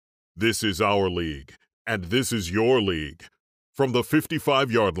This is our league, and this is your league. From the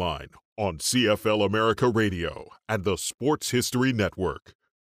 55-yard line on CFL America Radio and the Sports History Network.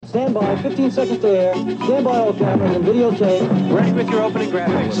 Stand by, 15 seconds to air. Stand by, all cameras and videotape. Ready with your opening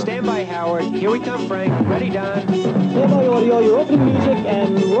graphics. Stand by, Howard. Here we come, Frank. Ready, Don. Stand by, audio, your opening music,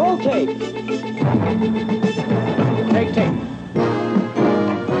 and roll tape. Take tape.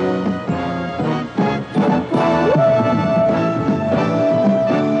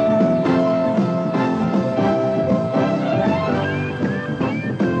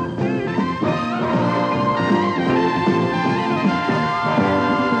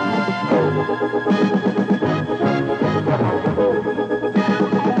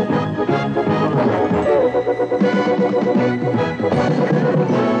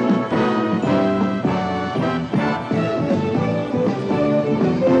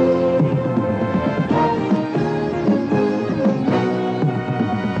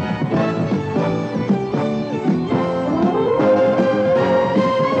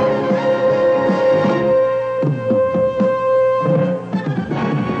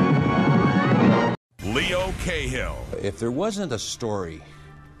 If there wasn't a story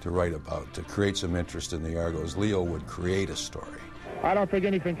to write about, to create some interest in the Argos, Leo would create a story. I don't think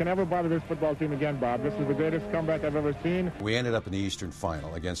anything can ever bother this football team again, Bob. This is the greatest comeback I've ever seen. We ended up in the Eastern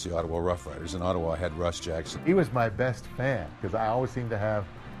Final against the Ottawa Rough Riders, and Ottawa had Russ Jackson. He was my best fan because I always seem to have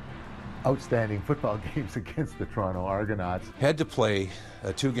outstanding football games against the Toronto Argonauts. Had to play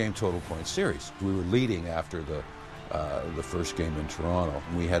a two-game total point series. We were leading after the first game in Toronto.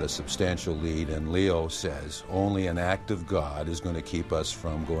 We had a substantial lead, and Leo says only an act of God is going to keep us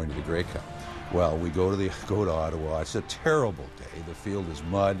from going to the Grey Cup. Well, we go to Ottawa. It's a terrible day. The field is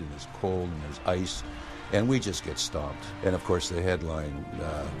mud and it's cold and there's ice, and we just get stomped. And of course, the headline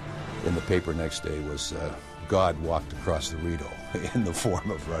in the paper next day was God walked across the Rideau in the form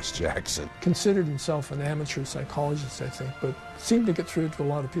of Russ Jackson. Considered himself an amateur psychologist, I think, but seemed to get through to a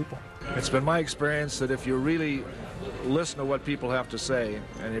lot of people. It's been my experience that if you really listen to what people have to say,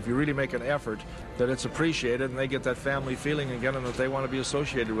 and if you really make an effort, that it's appreciated, and they get that family feeling again, and that they want to be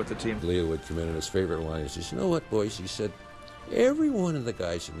associated with the team. Leo would come in, and his favorite line is, you know what, boys? He said, every one of the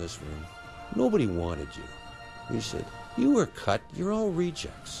guys in this room, nobody wanted you. He said, you were cut. You're all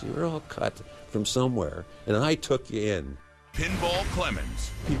rejects. You were all cut from somewhere, and I took you in. Pinball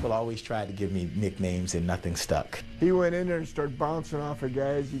Clemens. People always tried to give me nicknames and nothing stuck. He went in there and started bouncing off of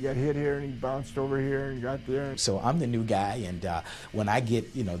guys. He got hit here and he bounced over here and got there. So I'm the new guy, and when I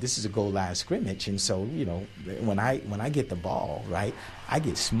get, this is a goal line scrimmage, and so, when I get the ball, right, I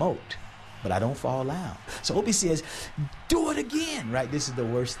get smoked, but I don't fall down. So Opie says, do it again, right? This is the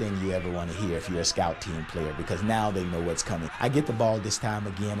worst thing you ever want to hear if you're a scout team player, because now they know what's coming. I get the ball this time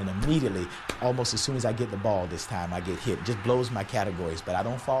again, and immediately, almost as soon as I get the ball this time, I get hit. It just blows my categories, but I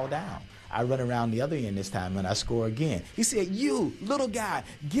don't fall down. I run around the other end this time, and I score again. He said, you, little guy,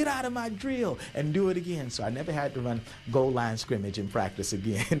 get out of my drill and do it again. So I never had to run goal line scrimmage in practice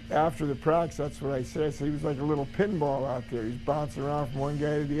again. After the practice, that's what I said. So he was like a little pinball out there. He's bouncing around from one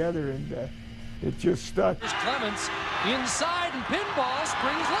guy to the other, and it just stuck. There's Clemens inside, and pinball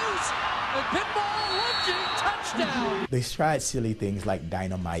springs loose. And pinball lunging, touchdown. They tried silly things like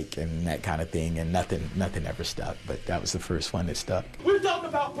dynamite and that kind of thing, and nothing ever stuck. But that was the first one that stuck. We're talking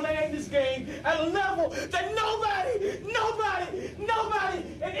about playing this game at a level that nobody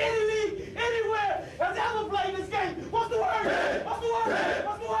in any league, anywhere has ever played this game. What's the word? What's the word?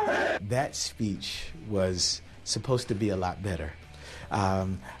 What's the word? That speech was supposed to be a lot better.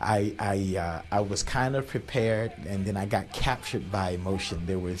 I was kind of prepared, and then I got captured by emotion.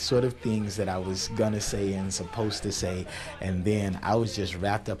 There were sort of things that I was going to say and supposed to say, and then I was just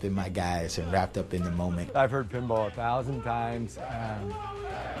wrapped up in my guys and wrapped up in the moment. I've heard pinball 1,000 times.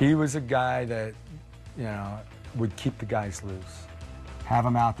 He was a guy that, would keep the guys loose. Have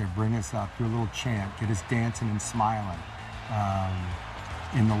them out there, bring us up, do a little chant, get us dancing and smiling.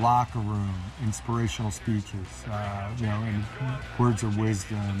 In the locker room, inspirational speeches, and words of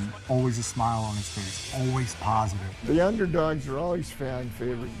wisdom, always a smile on his face, always positive. The underdogs are always fan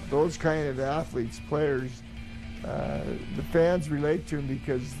favorite. Those kind of athletes, players, the fans relate to them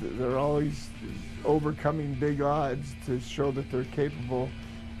because they're always overcoming big odds to show that they're capable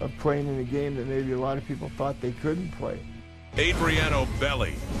of playing in a game that maybe a lot of people thought they couldn't play. Adriano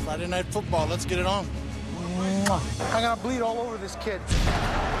Belli. Friday Night Football, let's get it on. I'm gonna bleed all over this kid. First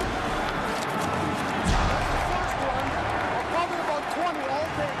one, probably about 20 all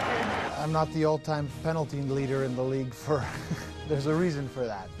day. I'm not the all-time penalty leader in the league for. There's a reason for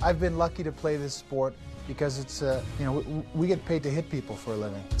that. I've been lucky to play this sport because it's we get paid to hit people for a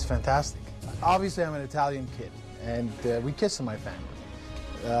living. It's fantastic. Obviously, I'm an Italian kid, and we kiss in my family.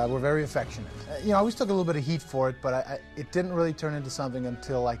 We're very affectionate. I always took a little bit of heat for it, but it didn't really turn into something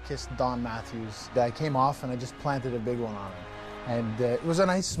until I kissed Don Matthews. I came off and I just planted a big one on him. And it was a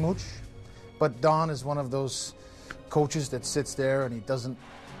nice smooch, but Don is one of those coaches that sits there and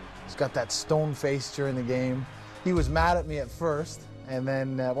he's got that stone face during the game. He was mad at me at first, and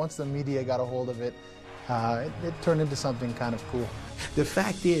then once the media got a hold of it, it turned into something kind of cool. The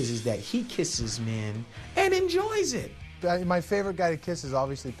fact is that he kisses men and enjoys it. My favorite guy to kiss is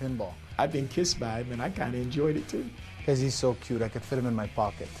obviously Pinball. I've been kissed by him, and I kind of enjoyed it too. Because he's so cute, I could fit him in my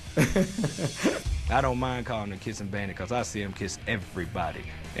pocket. I don't mind calling him Kissing Bandit because I see him kiss everybody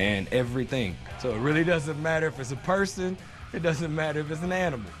and everything. So it really doesn't matter if it's a person, it doesn't matter if it's an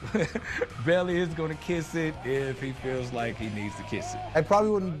animal. Belly is going to kiss it if he feels like he needs to kiss it. I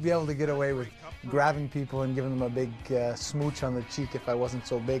probably wouldn't be able to get away with grabbing people and giving them a big smooch on the cheek if I wasn't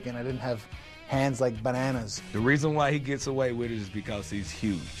so big and I didn't have hands like bananas. The reason why he gets away with it is because he's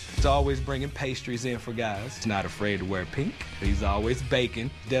huge. He's always bringing pastries in for guys. He's not afraid to wear pink. He's always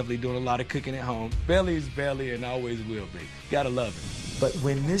baking. Definitely doing a lot of cooking at home. Belly is Belly and always will be. Gotta love him. But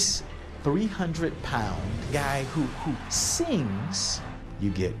when this 300-pound guy who sings, you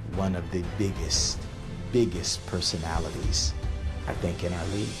get one of the biggest personalities, I think, in our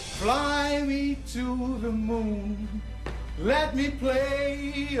league. Fly me to the moon. Let me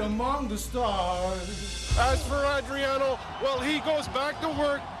play among the stars. As for Adriano, well, he goes back to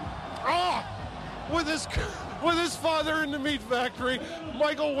work with his father in the meat factory,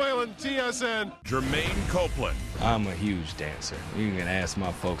 Michael Whalen, TSN. Jermaine Copeland. I'm a huge dancer. You can ask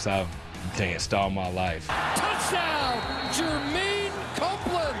my folks. I've danced all my life. Touchdown, Jermaine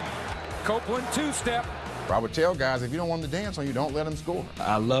Copeland. Copeland two-step. I would tell guys, if you don't want them to dance on you, don't let them score.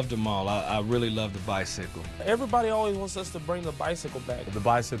 I love them all. I really love the bicycle. Everybody always wants us to bring the bicycle back. The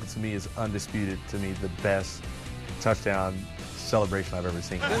bicycle, to me, is undisputed, to me, the best touchdown celebration I've ever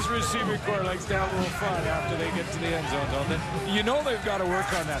seen. This receiving corps likes to have a little fun after they get to the end zone, don't they? You know they've got to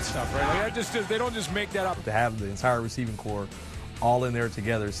work on that stuff, right? Like they don't just make that up. To have the entire receiving corps all in there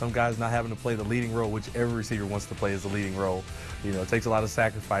together, some guys not having to play the leading role, which every receiver wants to play as the leading role. It takes a lot of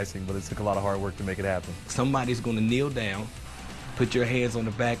sacrificing, but it took a lot of hard work to make it happen. Somebody's going to kneel down, put your hands on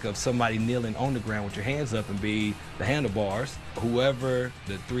the back of somebody kneeling on the ground with your hands up and be the handlebars. Whoever,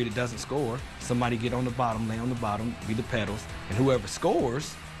 the three that doesn't score, somebody get on the bottom, lay on the bottom, be the pedals, and whoever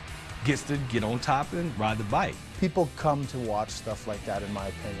scores gets to get on top and ride the bike. People come to watch stuff like that, in my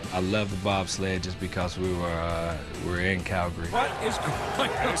opinion. I love the bobsled just because we were in Calgary. What is going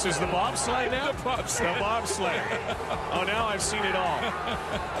on? This is the bobsled now? The bobsled. The bobsled. Oh, now I've seen it all.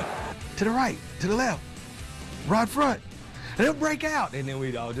 To the right, to the left, right front, and it'll break out. And then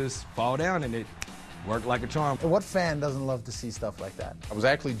we'd all just fall down, and it worked like a charm. What fan doesn't love to see stuff like that? I was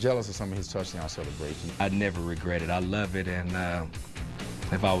actually jealous of some of his touchdown celebrations. I never regret it. I love it, and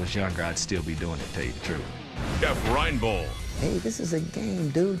if I was younger, I'd still be doing it, to tell you the truth. Jeff Reinebold. Hey, this is a game,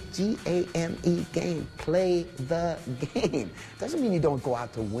 dude. G-A-M-E, game. Play the game. Doesn't mean you don't go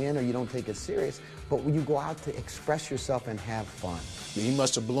out to win or you don't take it serious, but when you go out to express yourself and have fun. He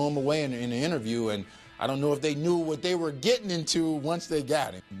must have blew him away in the interview, and I don't know if they knew what they were getting into once they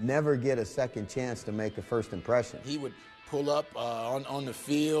got him. Never get a second chance to make a first impression. He would pull up on the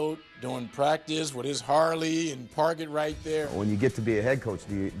field during practice with his Harley and park it right there. When you get to be a head coach,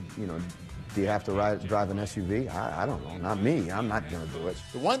 do you have to drive an SUV? I don't know. Not me. I'm not going to do it.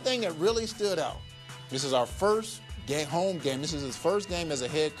 The one thing that really stood out, this is our first home game. This is his first game as a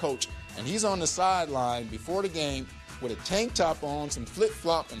head coach, and he's on the sideline before the game with a tank top on, some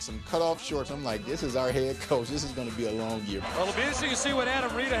flip-flop, and some cut-off shorts. I'm like, this is our head coach. This is going to be a long year. Well, it'll be interesting to see what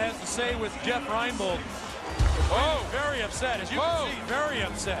Adam Rita has to say with Jeff Reinebold. Oh, very upset. As you can see, very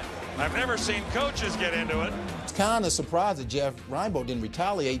upset. I've never seen coaches get into it. It's kind of surprised that Jeff Reinebold didn't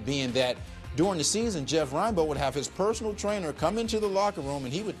retaliate, being that during the season, Jeff Reinebold would have his personal trainer come into the locker room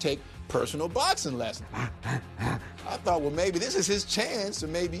and he would take personal boxing lessons. I thought, well, maybe this is his chance to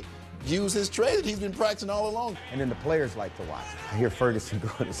maybe use his trade that he's been practicing all along. And then the players like to watch. I hear Ferguson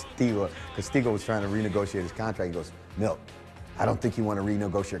go to Steve, because Steve was trying to renegotiate his contract. He goes, Milt, I don't think you want to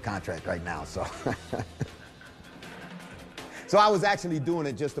renegotiate your contract right now, so. So I was actually doing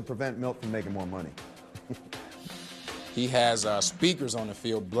it just to prevent Milt from making more money. He has speakers on the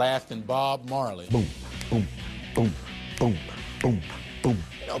field blasting Bob Marley. Boom, boom, boom, boom, boom, boom.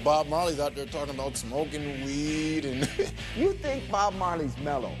 You know, Bob Marley's out there talking about smoking weed and... You think Bob Marley's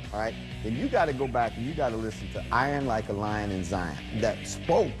mellow, all right? Then you got to go back and you got to listen to Iron Like a Lion in Zion that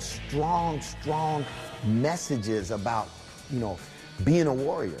spoke strong messages about, being a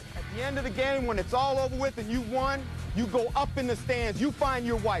warrior. At the end of the game, when it's all over with and you won, you go up in the stands, you find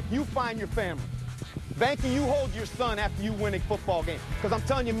your wife, you find your family. Vanky, you hold your son after you win a football game. Because I'm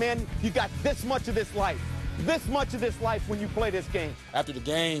telling you, man, you got this much of this life. This much of this life when you play this game. After the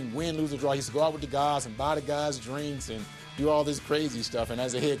game, win, lose, or draw, he used to go out with the guys and buy the guys drinks and do all this crazy stuff. And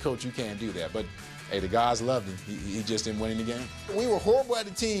as a head coach, you can't do that. But, hey, the guys loved him. He just didn't win any game. We were horrible at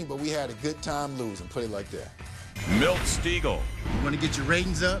the team, but we had a good time losing, put it like that. Milt Stegall. You want to get your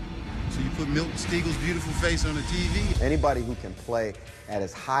ratings up? So you put Milt Steagall's beautiful face on the TV. Anybody who can play at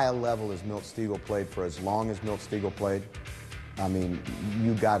as high a level as Milt Stegall played for as long as Milt Stegall played, I mean,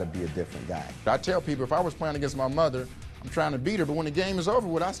 you got to be a different guy. I tell people if I was playing against my mother, I'm trying to beat her, but when the game is over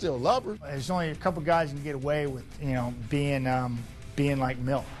with, I still love her. There's only a couple guys who can get away with, you know, being like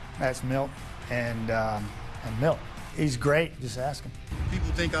Milt. That's Milt and Milt. He's great. Just ask him. People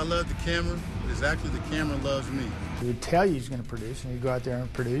think I love the camera, but it's actually the camera loves me. He would tell you he's going to produce, and he'd go out there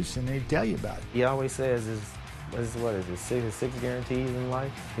and produce, and he'd tell you about it. He always says what is it, six guarantees in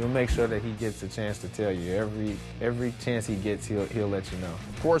life? He'll make sure that he gets a chance to tell you. Every chance he gets, he'll let you know.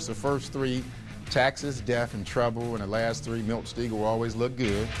 Of course, the first three, taxes, death, and trouble, and the last three, Milt Stegall will always look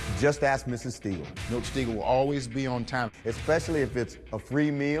good. Just ask Mrs. Stegall. Milt Stegall will always be on time. Especially if it's a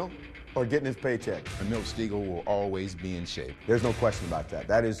free meal or getting his paycheck. And Milt Stegall will always be in shape. There's no question about that.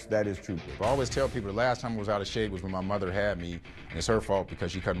 That is true. I always tell people the last time I was out of shape was when my mother had me, and it's her fault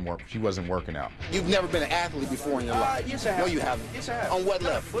because she couldn't work. She wasn't working out. You've never been an athlete before in your life? Yes, I have. No, you haven't. Yes, I have. On what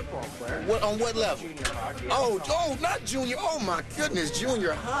level? Football player. On what level? Oh, not junior. Oh, my goodness,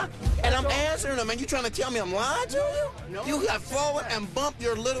 junior hockey. And I'm answering them, and you trying to tell me I'm lying to you? No. You got forward and bumped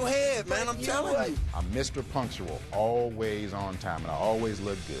your little head, man. I'm telling you. I'm Mr. Punctual, always on time, and I always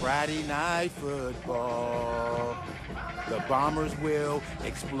look good. Friday night football. The Bombers will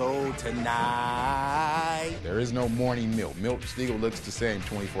explode tonight. There is no morning Milt. Milt Stegall looks the same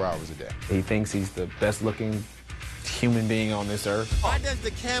 24 hours a day. He thinks he's the best looking human being on this earth. Why does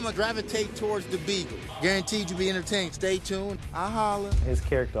the camera gravitate towards the Beagle? Guaranteed you'll be entertained. Stay tuned. I holler. His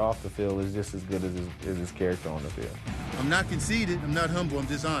character off the field is just as good as his character on the field. I'm not conceited. I'm not humble. I'm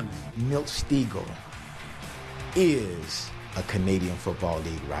dishonest. Milt Stegall is a Canadian Football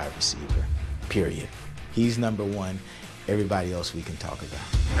League wide receiver, period. He's number one. Everybody else we can talk about.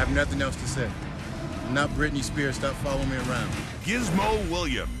 I have nothing else to say. I'm not Britney Spears. Stop following me around. Gizmo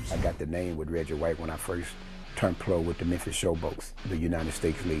Williams. I got the name with Reggie White when I first turned pro with the Memphis Showboats, the United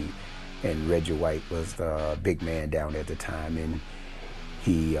States League. And Reggie White was the big man down there at the time, and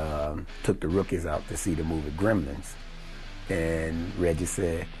he took the rookies out to see the movie Gremlins. And Reggie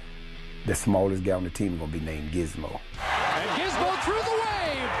said, the smallest guy on the team is going to be named Gizmo. And Gizmo through the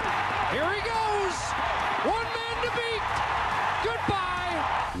wave. Here he goes. One man to beat. Goodbye.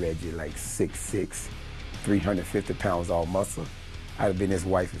 Reggie, like 6'6", 350 pounds all muscle. I'd have been his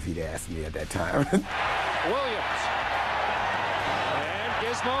wife if he'd asked me at that time. Williams. And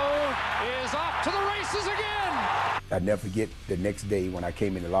Gizmo is off to the races again. I'll never forget the next day when I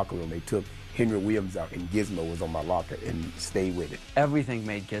came in the locker room, they took Henry Williams out and Gizmo was on my locker and stayed with it. Everything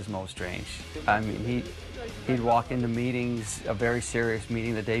made Gizmo strange. I mean, he'd walk into meetings, a very serious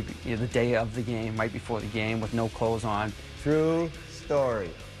meeting the day of the game, right before the game, with no clothes on. True story.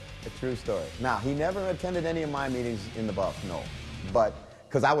 A true story. Now, he never attended any of my meetings in the Buff, no. But,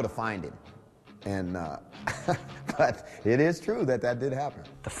 because I would have fined him. And, but it is true that did happen.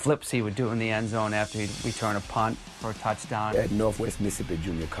 The flips he would do in the end zone after he'd return a punt for a touchdown. At Northwest Mississippi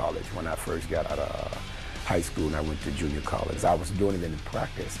Junior College, when I first got out of high school and I went to junior college, I was doing it in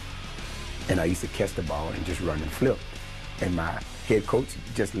practice. And I used to catch the ball and just run and flip. And my head coach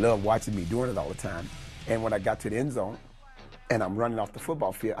just loved watching me doing it all the time. And when I got to the end zone and I'm running off the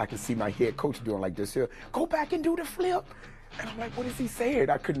football field, I could see my head coach doing like this here, go back and do the flip. And I'm like, what is he saying?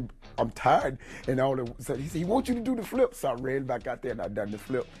 I'm tired. And all of a sudden, he said, he wants you to do the flip. So I ran back out there and I done the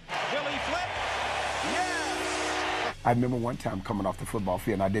flip. Will he flip? Yes! I remember one time coming off the football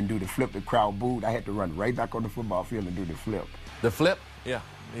field and I didn't do the flip. The crowd booed. I had to run right back on the football field and do the flip. The flip? Yeah.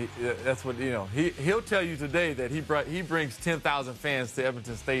 That's what, he'll tell you today that he brings 10,000 fans to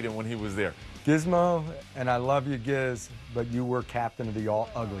Edmonton Stadium when he was there. Gizmo, and I love you, Giz, but you were captain of the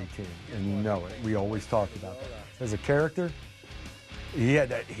all-ugly team, and you know it. We always talked about that. As a character, he had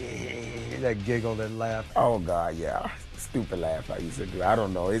that giggle, that laugh. Oh, God, yeah. Stupid laugh I used to do. I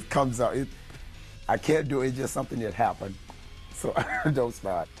don't know. It comes out. I can't do it. It's just something that happened. So don't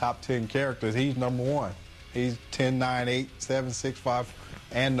start. Top 10 characters, he's number one. He's 10, 9, 8, 7, 6, 5,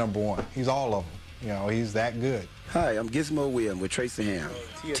 and number one. He's all of them. He's that good. Hi, I'm Gizmo Williams with Tracy Ham,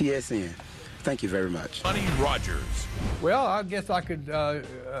 TSN. Thank you very much. Sonny Rogers. Well, I guess I could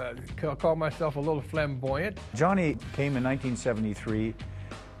call myself a little flamboyant. Johnny came in 1973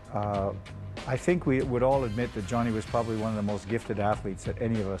 I think we would all admit that Johnny was probably one of the most gifted athletes that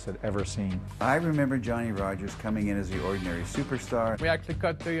any of us had ever seen. I remember Johnny Rodgers coming in as the ordinary superstar. We actually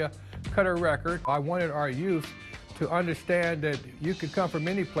cut a record. I wanted our youth to understand that you could come from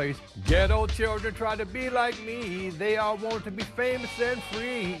any place. Ghetto children try to be like me. They all want to be famous and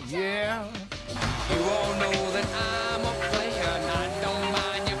free. Yeah. You all know that I'm a player, and I don't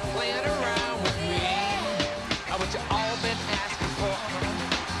mind you playing around with me. What you all been asking for,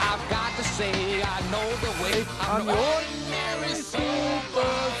 I've got to say I know the way. I'm the ordinary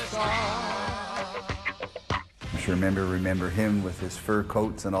superstar. I sure remember him with his fur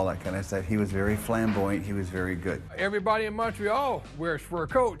coats and all that kind of stuff. He was very flamboyant. He was very good. Everybody in Montreal wears fur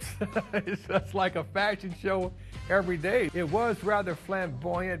coats. It's just like a fashion show every day. It was rather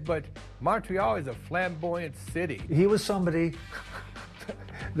flamboyant, but Montreal is a flamboyant city. He was somebody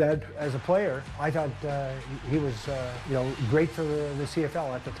that, as a player, I thought he was, great for the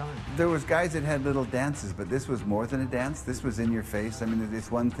CFL at the time. There was guys that had little dances, but this was more than a dance. This was in your face. I mean,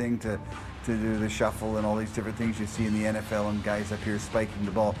 it's one thing to do the shuffle and all these different things you see in the NFL and guys up here spiking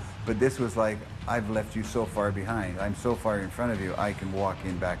the ball, but this was like, I've left you so far behind. I'm so far in front of you, I can walk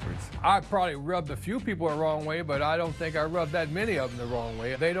in backwards. I probably rubbed a few people the wrong way, but I don't think I rubbed that many of them the wrong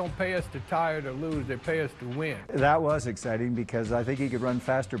way. They don't pay us to tie or to lose, they pay us to win. That was exciting because I think he could run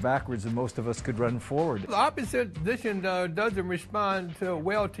faster backwards than most of us could run forward. The opposition doesn't respond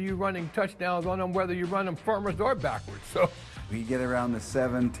well to you running touchdowns on them, whether you run them frontwards or backwards. So he'd get around the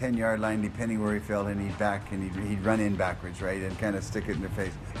 7-10 yard line, depending where he felt, and he'd run in backwards, right, and kind of stick it in their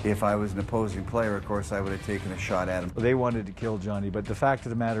face. If I was an opposing player, of course, I would have taken a shot at him. They wanted to kill Johnny, but the fact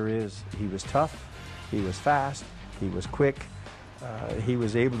of the matter is he was tough, he was fast, he was quick, he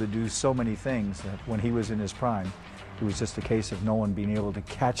was able to do so many things that when he was in his prime, it was just a case of no one being able to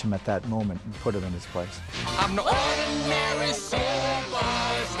catch him at that moment and put him in his place. I'm the ordinary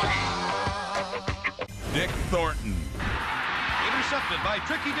superstar. Dick Thornton. Intercepted by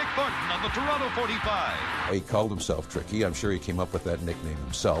Tricky Dick Thornton on the Toronto 45. He called himself Tricky. I'm sure he came up with that nickname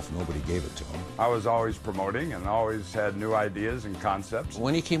himself. Nobody gave it to him. I was always promoting and always had new ideas and concepts.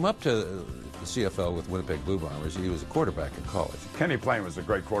 When he came up to the CFL with Winnipeg Blue Bombers, he was a quarterback in college. Kenny Payne was a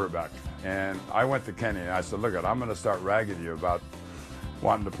great quarterback. And I went to Kenny and I said, look, I'm going to start ragging you about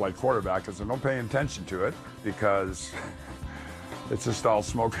wanting to play quarterback because I don't pay attention to it because it's just all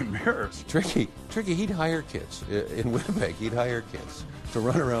smoke and mirrors. Tricky, he'd hire kids. In Winnipeg, he'd hire kids to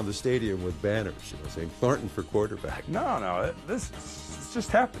run around the stadium with banners, saying Thornton for quarterback. No, this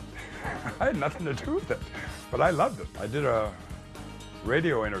just happened. I had nothing to do with it, but I loved it. I did a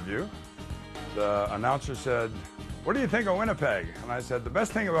radio interview. The announcer said, what do you think of Winnipeg? And I said, the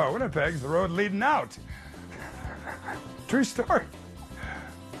best thing about Winnipeg is the road leading out. True story.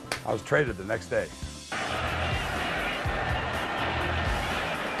 I was traded the next day.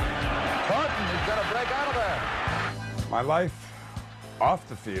 Thornton is going to break out of there. My life off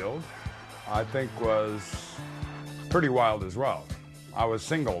the field, I think, was pretty wild as well. I was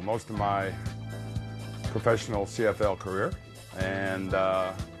single most of my professional CFL career, and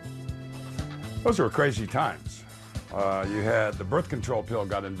those were crazy times. You had the birth control pill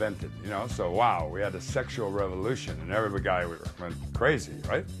got invented, so wow, we had a sexual revolution and everybody went crazy,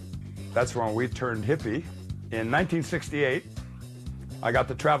 right? That's when we turned hippie. In 1968, I got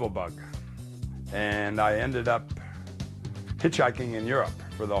the travel bug and I ended up hitchhiking in Europe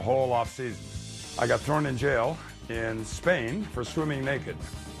for the whole off season. I got thrown in jail in Spain for swimming naked.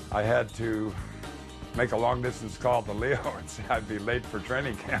 I had to make a long distance call to Leo and say I'd be late for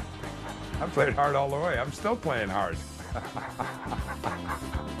training camp. I played hard all the way. I'm still playing hard.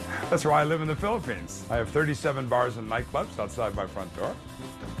 That's why I live in the Philippines. I have 37 bars and nightclubs outside my front door.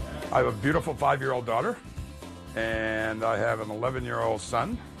 I have a beautiful 5-year-old daughter, and I have an 11-year-old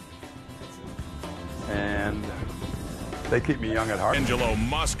son. And they keep me young at heart. Angelo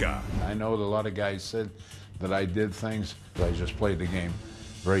Mosca. I know that a lot of guys said that I did things, but I just played the game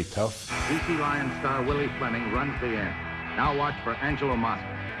very tough. BC Lions star Willie Fleming runs the end. Now watch for Angelo Mosca.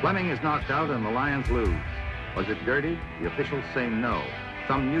 Fleming is knocked out and the Lions lose. Was it dirty? The officials say no.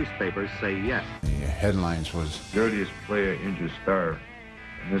 Some newspapers say yes. The headlines was dirtiest player injured star.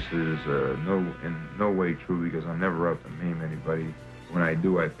 And this is in no way true because I'm never out to maim anybody. When I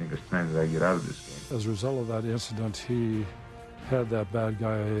do, I think it's time that I get out of this game. As a result of that incident, he had that bad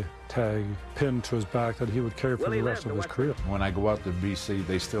guy tag pinned to his back that he would carry for the rest of his career. When I go out to BC,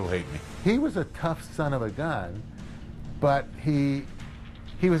 they still hate me. He was a tough son of a gun, but he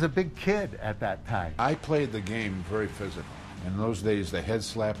was a big kid at that time. I played the game very physical. In those days, the head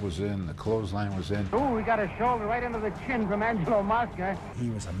slap was in, the clothesline was in. Ooh, we got a shoulder right into the chin from Angelo Mosca. He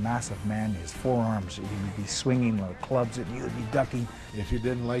was a massive man. His forearms, he would be swinging the clubs and he would be ducking. If you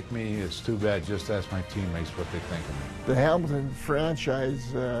didn't like me, it's too bad. Just ask my teammates what they think of me. The Hamilton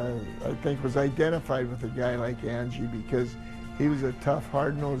franchise, I think, was identified with a guy like Angie because he was a tough,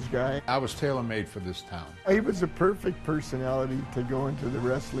 hard-nosed guy. I was tailor-made for this town. He was a perfect personality to go into the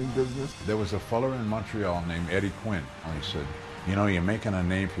wrestling business. There was a fella in Montreal named Eddie Quinn. He said, you know, you're making a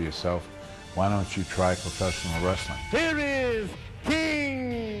name for yourself. Why don't you try professional wrestling? Here is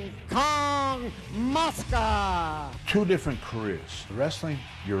King Kong Mosca. Two different careers. Wrestling,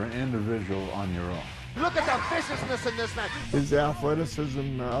 you're an individual on your own. Look at the viciousness in this man. His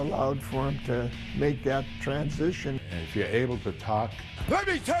athleticism allowed for him to make that transition. And if you're able to talk, let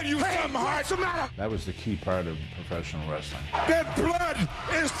me tell you something, Hart. What's the matter? That was the key part of professional wrestling. That blood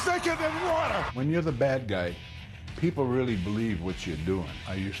is thicker than water. When you're the bad guy, people really believe what you're doing.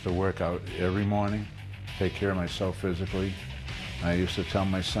 I used to work out every morning, take care of myself physically. I used to tell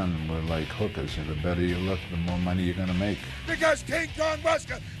my son, we're like hookers, and the better you look, the more money you're going to make. Because King Kong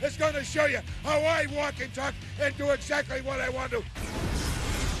Mosca is going to show you how I walk and talk and do exactly what I want to.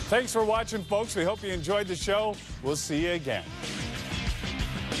 Thanks for watching, folks. We hope you enjoyed the show. We'll see you again.